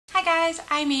Hi guys,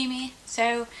 I'm Amy.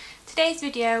 So today's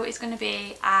video is going to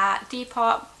be a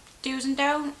Depop do's and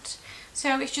don'ts.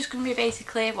 So it's just going to be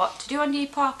basically what to do on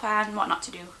Depop and what not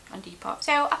to do on Depop.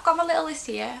 So I've got my little list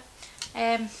here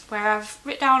where I've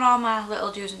written down all my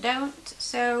little do's and don'ts.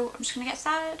 So I'm just going to get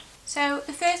started. So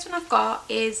the first one I've got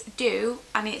is do,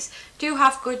 and it's do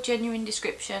have good genuine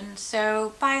descriptions.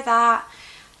 So by that,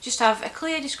 just have a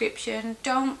clear description.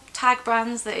 Don't tag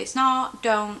brands that it's not,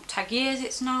 don't tag years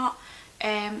it's not.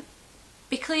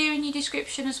 Be clear in your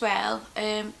description as well.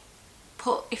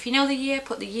 Put, if you know the year,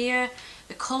 put the year,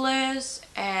 the colours,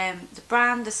 the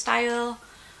brand, the style,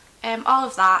 all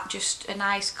of that, just a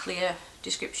nice clear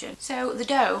description. So the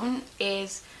don't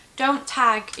is don't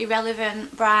tag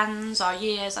irrelevant brands or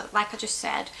years, like I just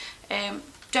said.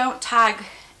 Don't tag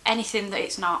anything that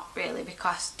it's not really,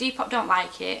 because Depop don't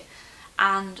like it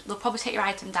and they'll probably take your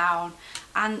item down.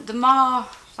 And the more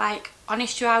like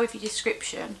honest you are with your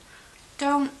description,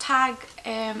 don't tag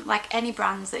like any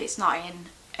brands that it's not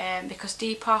in, because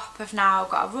Depop have now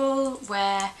got a rule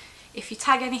where if you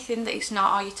tag anything that it's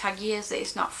not, or you tag years that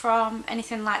it's not from,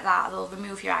 anything like that, they'll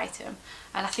remove your item.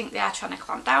 And I think they are trying to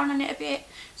clamp down on it a bit,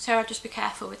 so just be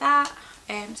careful with that.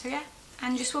 So yeah.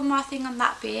 And just one more thing on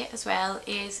that bit as well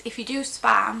is if you do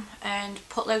spam and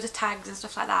put loads of tags and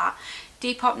stuff like that,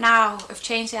 Depop now have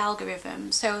changed the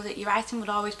algorithm so that your item would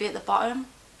always be at the bottom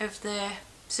of the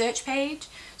search page,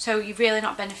 so you're really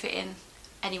not benefiting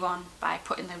anyone by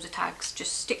putting loads of tags.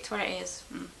 Just stick to what it is,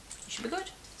 you should be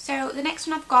good. So the next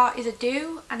one I've got is a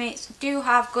do, and it's do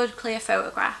have good clear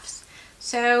photographs.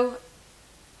 So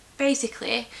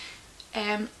basically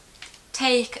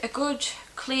take a good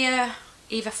clear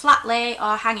either flat lay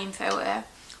or hanging photo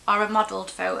or a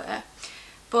modelled photo.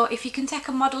 But if you can take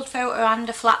a modelled photo and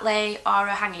a flat lay or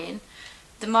a hanging,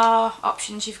 the more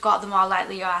options you've got, the more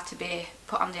likely you are to be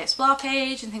put on the explore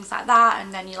page and things like that,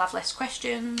 and then you'll have less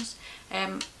questions.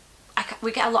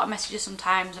 We get a lot of messages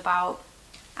sometimes about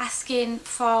asking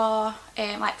for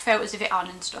like photos of it on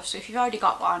and stuff, so if you've already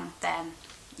got one, then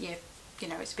you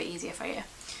know it's a bit easier for you.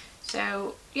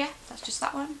 So yeah, that's just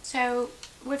that one. So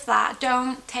with that,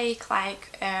 don't take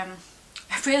like a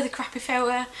really crappy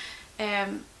photo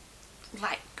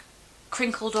like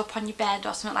crinkled up on your bed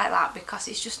or something like that, because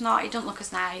it's just not, it don't look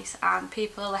as nice and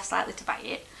people are less likely to buy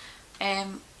it.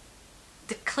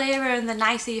 The clearer and the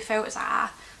nicer your photos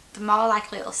are, the more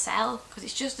likely it'll sell, because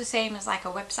it's just the same as like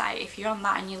a website. If you're on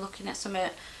that and you're looking at something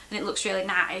and it looks really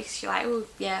nice, you're like, oh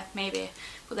yeah, maybe.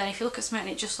 But then if you look at something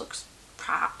and it just looks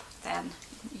crap, then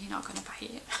you're not going to buy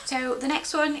it. So the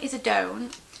next one is a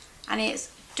don't, and it's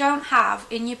don't have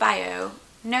in your bio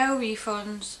no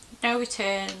refunds, no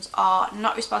returns, or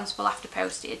not responsible after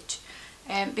postage,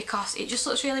 because it just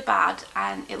looks really bad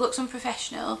and it looks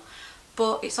unprofessional.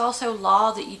 But it's also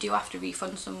law that you do have to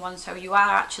refund someone, so you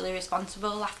are actually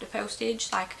responsible after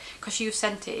postage, like because you've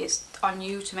sent it, it's on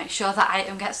you to make sure that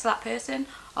item gets to that person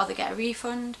or they get a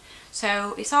refund.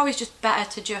 So it's always just better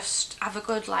to just have a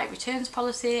good like returns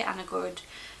policy and a good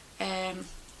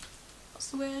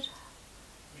what's the word,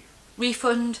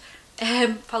 refund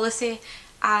policy.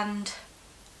 And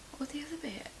what was the other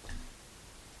bit?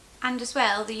 And as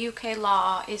well, the UK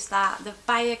law is that the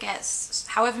buyer gets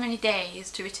however many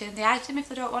days to return the item if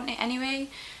they don't want it anyway.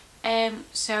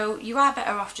 So you are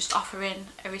better off just offering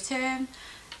a return.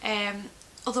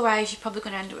 Otherwise you're probably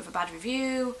going to end up with a bad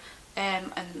review,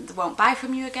 and they won't buy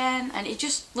from you again, and it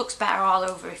just looks better all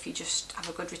over if you just have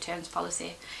a good returns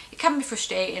policy. It can be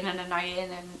frustrating and annoying,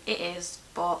 and it is,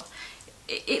 but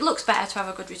it looks better to have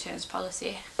a good returns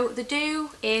policy. So the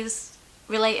do is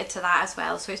related to that as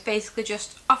well, so it's basically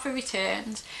just offer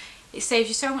returns. It saves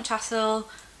you so much hassle.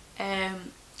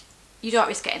 You don't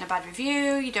risk getting a bad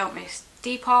review, you don't miss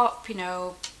Depop, you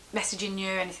know, messaging you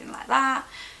or anything like that,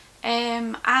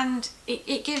 and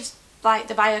it gives like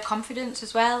the buyer confidence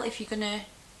as well. If they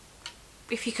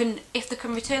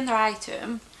can return their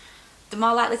item, they're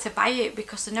more likely to buy it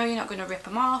because they know you're not going to rip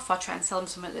them off or try and sell them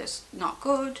something that's not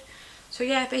good. So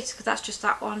yeah, basically that's just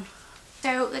that one.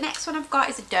 So the next one I've got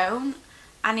is a don't,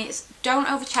 and it's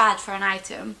don't overcharge for an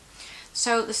item.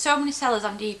 So there's so many sellers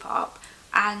on Depop,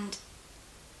 and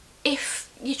if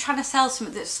you're trying to sell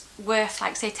something that's worth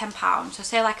like say £10, so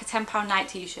say like a £10 night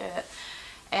t-shirt,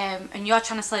 and you're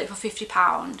trying to sell it for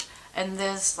 £50, and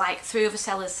there's like 3 other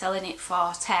sellers selling it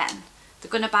for 10, they're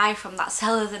going to buy from that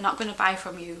seller, they're not going to buy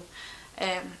from you.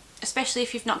 Especially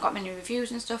if you've not got many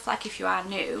reviews and stuff, like if you are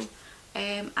new.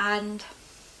 And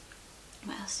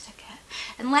what else did I get?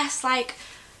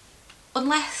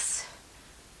 Unless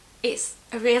it's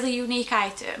a really unique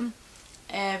item,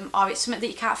 or it's something that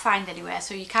you can't find anywhere,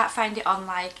 so you can't find it on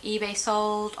like eBay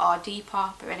sold or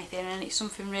Depop or anything, and it's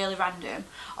something really random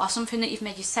or something that you've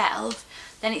made yourself,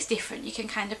 then it's different. You can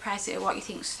kind of price it at what you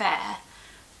think's fair,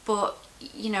 but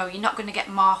you know, you're not going to get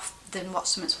more than what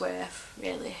something's worth,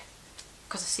 really.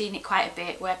 Because I've seen it quite a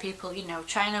bit where people, you know,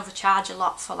 try and overcharge a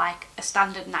lot for like a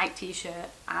standard Nike t-shirt,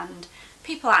 and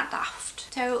people aren't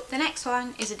daft. So the next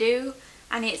one is a do,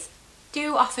 and it's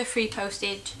do offer free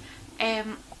postage.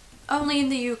 Only in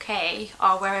the UK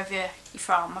or wherever you're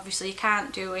from. Obviously you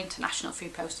can't do international free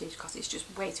postage because it's just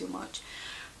way too much,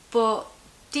 but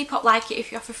Depop like it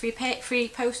if you offer free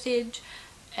postage,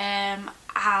 and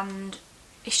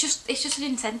it's just an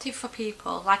incentive for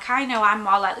people. Like, I know I'm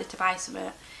more likely to buy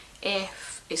something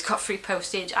if it's got free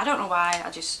postage. I don't know why,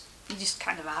 you just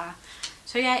kind of are.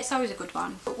 So yeah, it's always a good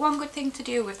one. But one good thing to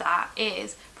do with that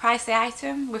is price the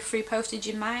item with free postage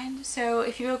in mind. So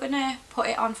if you were going to put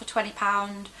it on for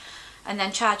 £20 and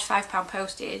then charge £5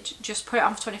 postage, just put it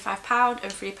on for £25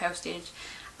 and free postage.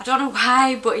 I don't know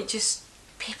why, but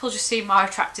people just seem more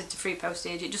attracted to free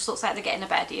postage. It just looks like they're getting a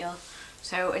better deal.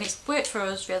 So, and it's worked for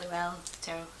us really well.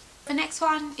 So the next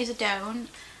one is a don't,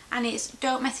 and it's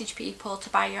don't message people to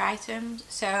buy your items.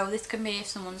 So this can be if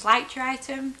someone's liked your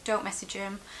item, don't message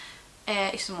them.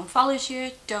 If someone follows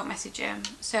you, don't message them.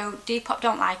 So Depop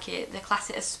don't like it, they class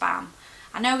it as spam.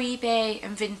 I know eBay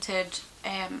and Vinted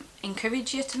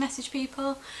encourage you to message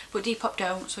people, but Depop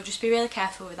don't, so just be really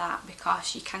careful with that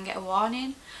because you can get a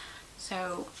warning.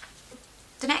 So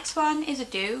the next one is a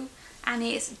do, and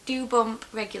it's do bump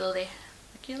regularly.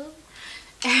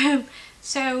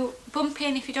 So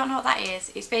bumping, if you don't know what that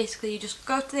is, it's basically you just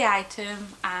go to the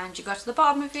item and you go to the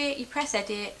bottom of it, you press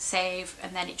edit, save,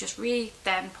 and then it just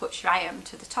then puts your item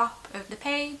to the top of the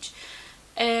page.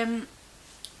 And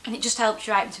it just helps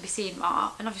your item to be seen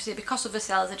more, and obviously because other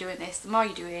sellers are doing this, the more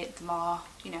you do it, the more,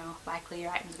 you know, likely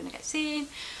your item's going to get seen.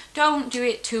 Don't do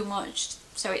it too much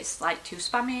so it's like too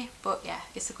spammy, but yeah,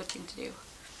 it's a good thing to do.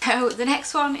 So the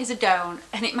next one is a don't,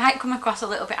 and it might come across a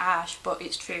little bit harsh, but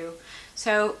it's true.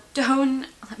 So don't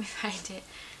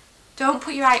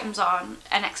put your items on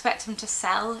and expect them to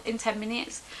sell in 10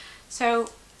 minutes.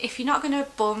 So if you're not going to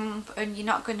bump and you're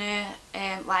not going to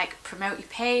like promote your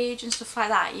page and stuff like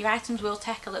that, your items will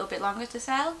take a little bit longer to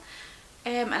sell.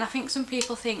 And I think some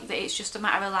people think that it's just a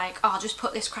matter of like, oh, I'll just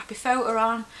put this crappy photo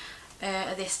on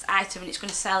of this item and it's going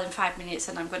to sell in 5 minutes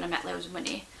and I'm going to make loads of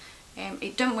money.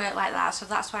 It don't work like that, so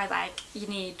that's why like you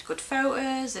need good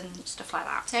photos and stuff like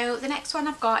that. So the next one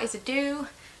I've got is a do,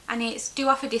 and it's do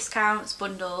offer discounts,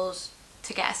 bundles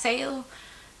to get a sale.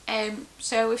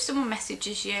 So if someone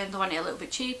messages you and they want it a little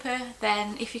bit cheaper,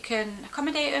 then if you can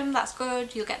accommodate them, that's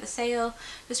good, you'll get the sale.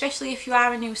 Especially if you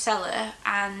are a new seller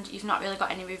and you've not really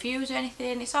got any reviews or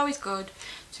anything, it's always good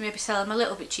to maybe sell them a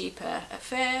little bit cheaper at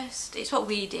first. It's what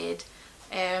we did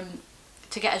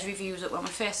to get us reviews up when we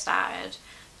first started.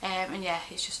 And yeah,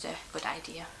 it's just a good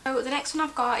idea. So the next one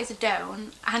I've got is a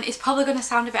don't, and it's probably going to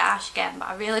sound a bit harsh again, but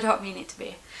I really don't mean it to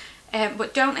be.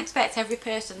 But don't expect every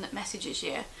person that messages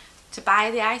you to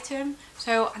buy the item.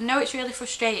 So I know it's really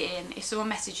frustrating if someone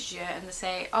messages you and they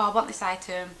say, oh, I want this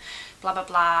item, blah blah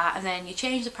blah, and then you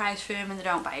change the price for them and they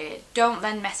don't buy it. Don't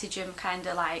then message them kind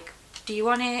of like, do you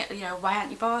want it, you know, why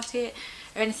haven't you bought it,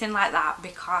 or anything like that,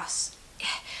 because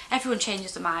everyone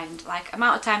changes their mind. Like,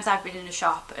 amount of times I've been in a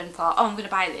shop and thought, oh, I'm going to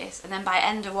buy this, and then by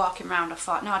end of walking around I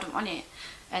thought, no, I don't want it,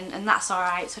 and that's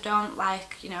alright. So don't,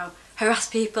 like, you know, harass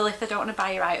people if they don't want to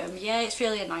buy your item. Yeah, it's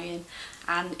really annoying,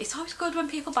 and it's always good when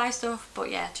people buy stuff, but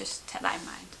yeah, just take that in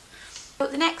mind.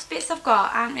 But the next bits I've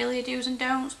got aren't really do's and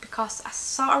don'ts, because I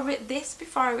sort of wrote this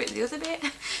before I wrote the other bit,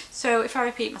 so if I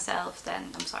repeat myself then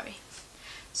I'm sorry.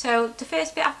 So the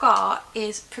first bit I've got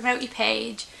is promote your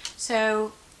page.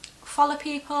 So follow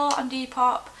people on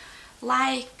Depop,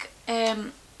 like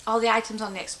all the items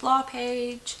on the explore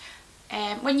page.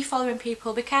 When you're following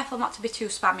people, be careful not to be too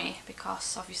spammy,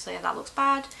 because obviously that looks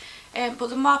bad. But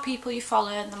the more people you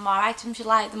follow and the more items you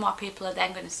like, the more people are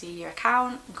then going to see your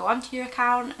account and go onto your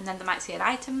account, and then they might see an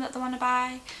item that they want to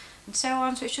buy and so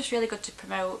on. So it's just really good to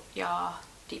promote your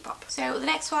Depop. So the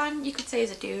next one you could say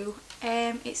is a do.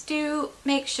 It's do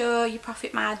make sure your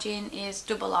profit margin is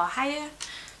double or higher.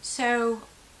 So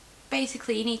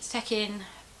basically you need to take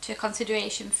into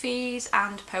consideration fees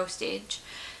and postage.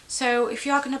 So if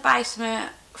you're going to buy something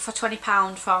for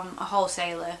 £20 from a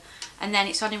wholesaler and then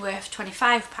it's only worth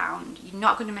 £25, you're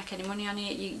not going to make any money on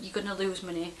it. You're going to lose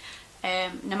money,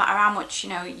 no matter how much, you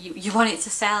know, you want it to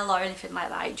sell or anything like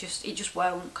that. It just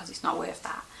won't, because it's not worth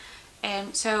that.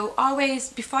 So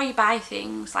always, before you buy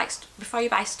things, like before you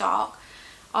buy stock,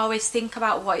 always think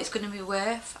about what it's going to be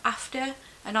worth after,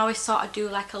 and always sort of do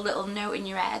like a little note in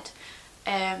your head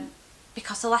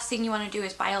because the last thing you want to do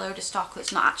is buy a load of stock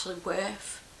that's not actually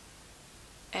worth,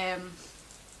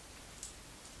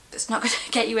 it's not going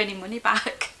to get you any money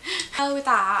back. Well, with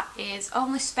that is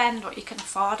only spend what you can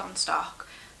afford on stock.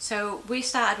 So we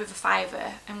started with a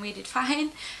 £5 and we did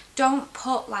fine. Don't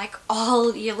put like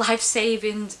all your life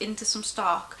savings into some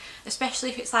stock, especially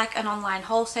if it's like an online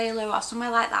wholesaler or somewhere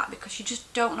like that, because you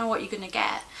just don't know what you're going to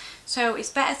get. So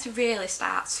it's better to really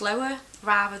start slower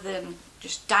rather than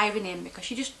just diving in,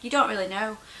 because you don't really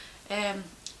know. And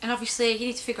obviously you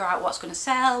need to figure out what's going to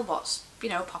sell, what's, you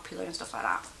know, popular and stuff like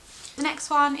that. The next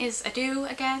one is a do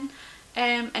again,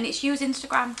 and it's use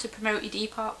Instagram to promote your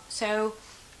Depop. So,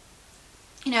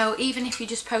 you know, even if you're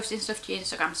just posting stuff to your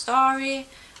Instagram story,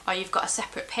 or you've got a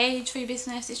separate page for your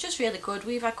business, it's just really good.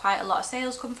 We've had quite a lot of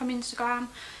sales come from Instagram,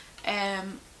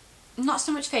 not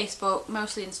so much Facebook,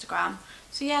 mostly Instagram.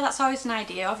 So yeah, that's always an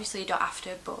idea. Obviously you don't have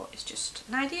to, but it's just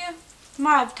an idea. The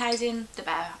more advertising, the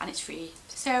better, and it's free.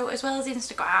 So as well as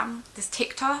Instagram, there's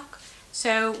TikTok.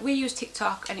 So we use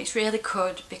TikTok and it's really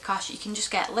good because you can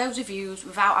just get loads of views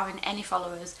without having any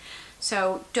followers.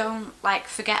 So don't like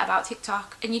forget about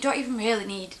TikTok, and you don't even really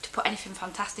need to put anything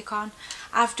fantastic on.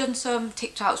 I've done some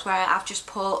TikToks where I've just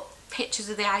put pictures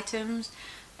of the items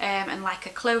and like a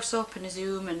close-up and a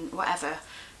zoom and whatever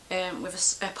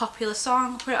with a popular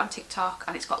song, put it on TikTok,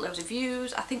 and it's got loads of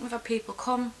views. I think we've had people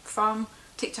come from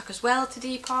TikTok as well to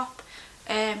Depop.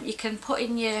 You can put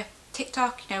in your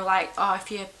TikTok, you know, like, oh, if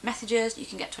your messages, you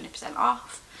can get 20%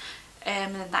 off,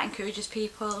 and then that encourages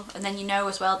people, and then you know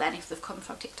as well then if they've come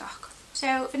from TikTok.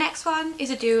 So the next one is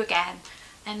a do again,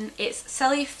 and it's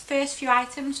sell your first few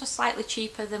items for slightly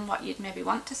cheaper than what you'd maybe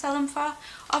want to sell them for.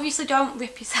 Obviously don't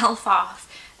rip yourself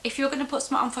off. If you're going to put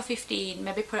something on for 15,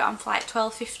 maybe put it on for like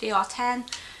 12.50 or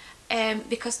 10,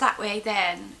 because that way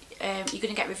then you're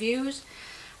going to get reviews,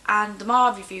 and the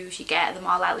more reviews you get, the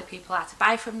more likely people are to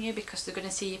buy from you, because they're going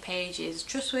to see your page is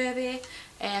trustworthy.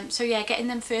 So yeah, getting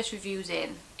them first reviews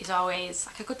in is always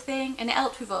like a good thing, and it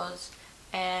helped with us.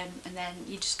 And then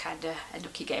you just kind of end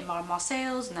up keep getting more and more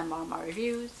sales, and then more and more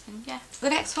reviews, and yeah. The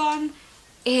next one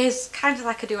is kind of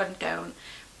like a do and don't,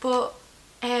 but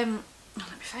let me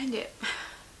find it.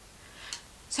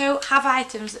 So have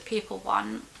items that people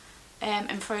want,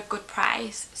 and for a good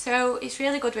price. So it's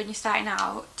really good when you're starting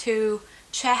out to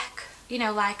check, you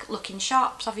know, like look in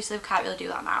shops. Obviously we can't really do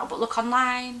that now, but look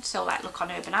online. So like look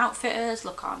on Urban Outfitters,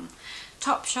 look on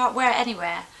Topshop,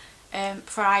 anywhere,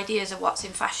 for ideas of what's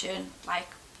in fashion. Like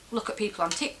look at people on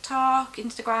TikTok,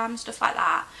 Instagram, stuff like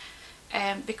that,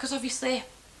 because obviously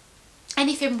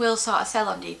anything will sort of sell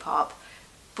on Depop,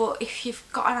 but if you've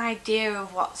got an idea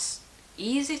of what's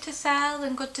easy to sell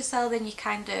and good to sell, then you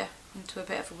kind of into a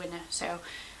bit of a winner. So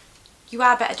you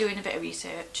are better doing a bit of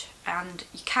research, and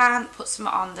you can't put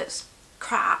something on that's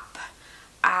crap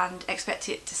and expect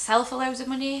it to sell for loads of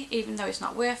money, even though it's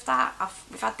not worth that.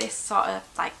 We've had this sort of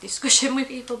like discussion with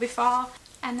people before.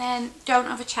 And then don't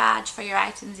overcharge for your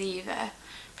items either.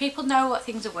 People know what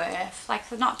things are worth, like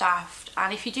they're not daft,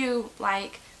 and if you do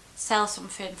like sell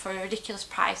something for a ridiculous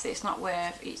price that it's not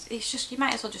worth, it's just, you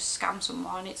might as well just scam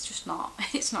someone. It's just not,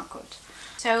 it's not good.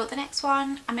 So the next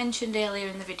one I mentioned earlier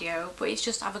in the video, but it's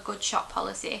just have a good shop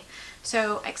policy.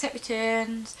 So accept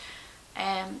returns,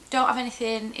 don't have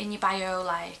anything in your bio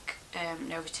like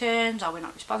no returns or we're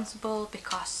not responsible,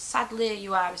 because sadly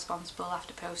you are responsible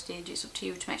after postage. It's up to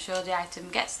you to make sure the item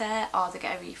gets there or they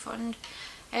get a refund.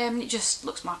 It just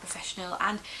looks more professional.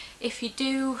 And if you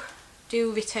do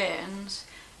returns,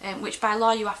 which by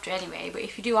law you have to anyway, but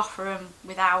if you do offer them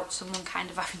without someone kind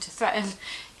of having to threaten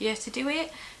you to do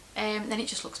it, then it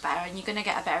just looks better and you're going to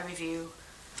get a better review.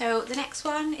 So the next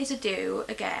one is a do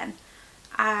again,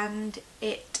 and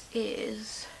it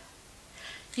is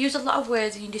use a lot of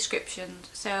words in your descriptions.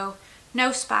 So no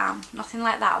spam, nothing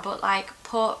like that, but like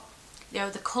put, you know,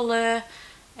 the colour,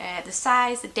 the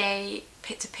size, the date,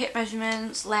 pit to pit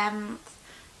measurements, length,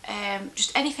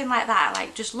 just anything like that.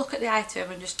 Like just look at the item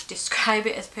and just describe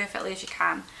it as perfectly as you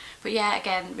can. But yeah,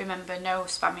 again, remember no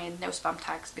spamming, no spam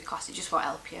tags, because it just won't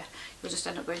help you. You'll just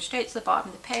end up going straight to the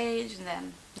bottom of the page. And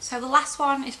then so the last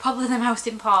one is probably the most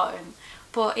important,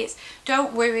 but it's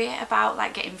don't worry about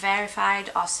like getting verified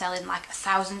or selling like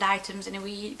 1,000 items in a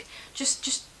week.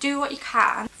 Just do what you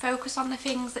can. Focus on the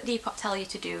things that Depop tell you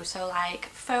to do. So like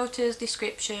photos,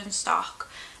 description, stock,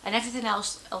 and everything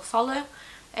else will follow.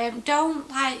 You don't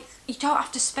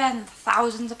have to spend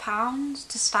thousands of pounds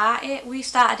to start it. We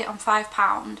started it on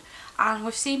 £5, and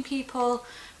we've seen people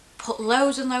put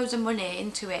loads and loads of money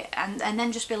into it and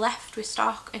then just be left with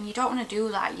stock, and you don't want to do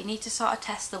that. You need to sort of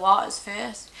test the waters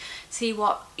first, see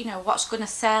what, you know, what's going to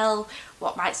sell,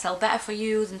 what might sell better for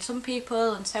you than some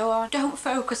people, and so on. Don't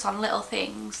focus on little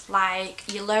things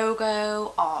like your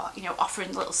logo or, you know,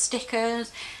 offering little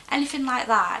stickers, anything like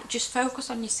that. Just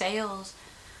focus on your sales,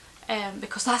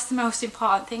 because that's the most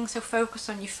important thing. So focus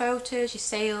on your photos, your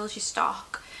sales, your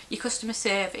stock, your customer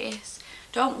service.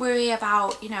 Don't worry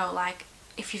about, you know, like,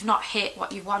 if you've not hit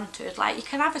what you wanted. Like, you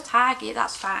can have a target,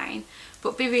 that's fine,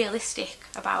 but be realistic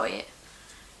about it.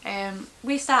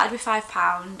 We started with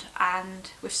 £5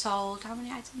 and we've sold, how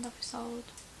many items have we sold?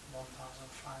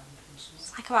 1,500.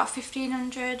 It's like about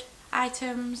 1,500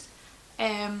 items,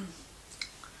 and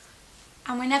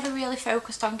we never really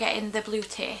focused on getting the blue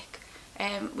tick.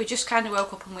 We just kind of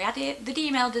woke up and we had it. They'd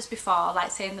emailed us before,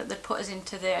 like saying that they'd put us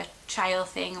into the trial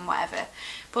thing and whatever,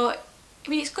 but I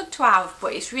mean, it's good to have,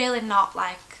 but it's really not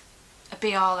like a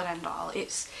be all and end all.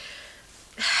 It's,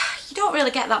 you don't really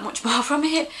get that much more from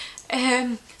it,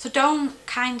 so don't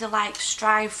kind of like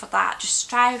strive for that. Just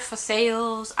strive for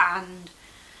sales and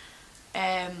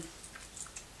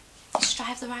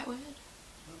strive the right word,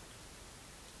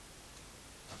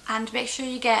 and make sure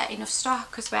you get enough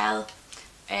stock as well,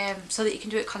 so that you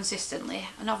can do it consistently.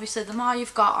 And obviously the more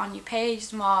you've got on your page,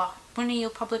 the more money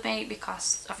you'll probably make,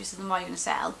 because obviously the more you're going to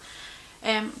sell.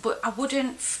 But I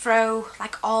wouldn't throw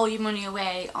like all your money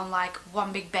away on like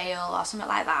one big bale or something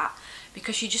like that,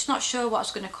 because you're just not sure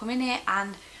what's going to come in it.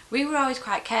 And we were always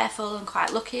quite careful and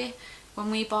quite lucky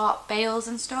when we bought bales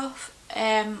and stuff,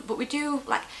 but we do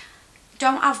like,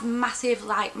 don't have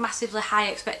massively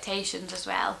high expectations as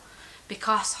well,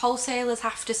 because wholesalers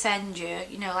have to send you,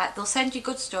 you know, like they'll send you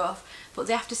good stuff, but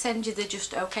they have to send you the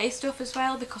just okay stuff as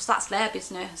well, because that's their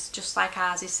business, just like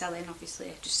ours is selling,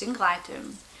 obviously, just single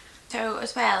items. So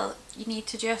as well, you need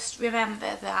to just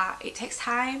remember that it takes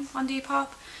time on Depop.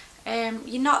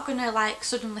 You're not going to like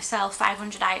suddenly sell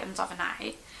 500 items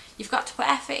overnight. You've got to put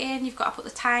effort in, you've got to put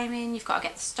the time in, you've got to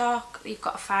get the stock, you've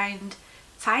got to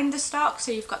find the stock,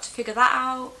 so you've got to figure that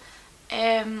out.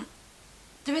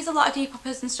 There is a lot of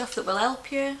Depoppers and stuff that will help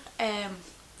you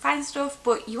find stuff,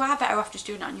 but you are better off just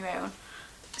doing it on your own.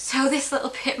 So this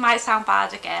little bit might sound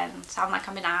bad again, sound like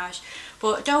a menage,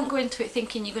 but don't go into it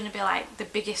thinking you're going to be like the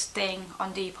biggest thing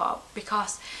on Depop,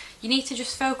 because you need to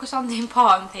just focus on the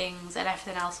important things and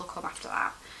everything else will come after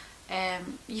that.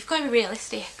 You've got to be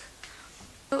realistic.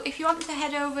 So if you want to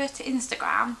head over to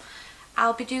Instagram,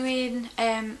 I'll be doing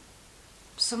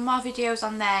some more videos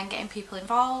on there and getting people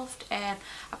involved.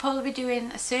 I'll probably be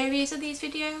doing a series of these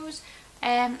videos,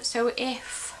 so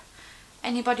if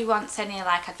anybody wants any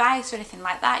like advice or anything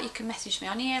like that, you can message me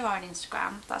on here or on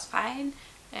Instagram, that's fine.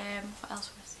 What else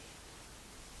would I say?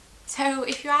 So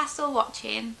if you are still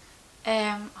watching,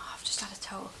 I've just had a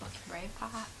total fucking brain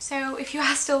fart. So if you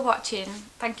are still watching,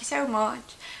 thank you so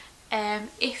much.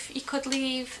 If you could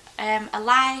leave a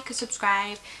like, a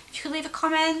subscribe, if you could leave a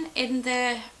comment in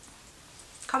the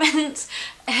comments,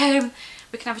 we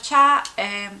can have a chat.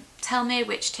 Tell me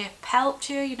which tip helped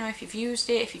you, you know, if you've used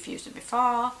it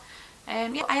before.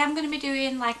 Yeah, I am going to be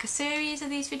doing like a series of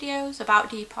these videos about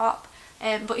Depop,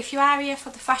 but if you are here for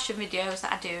the fashion videos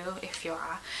that I do, if you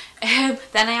are,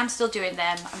 then I am still doing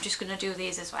them. I'm just going to do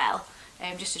these as well,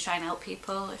 just to try and help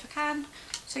people if I can.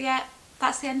 So yeah,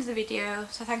 that's the end of the video.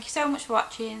 So thank you so much for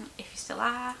watching, if you still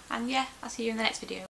are, and yeah, I'll see you in the next video.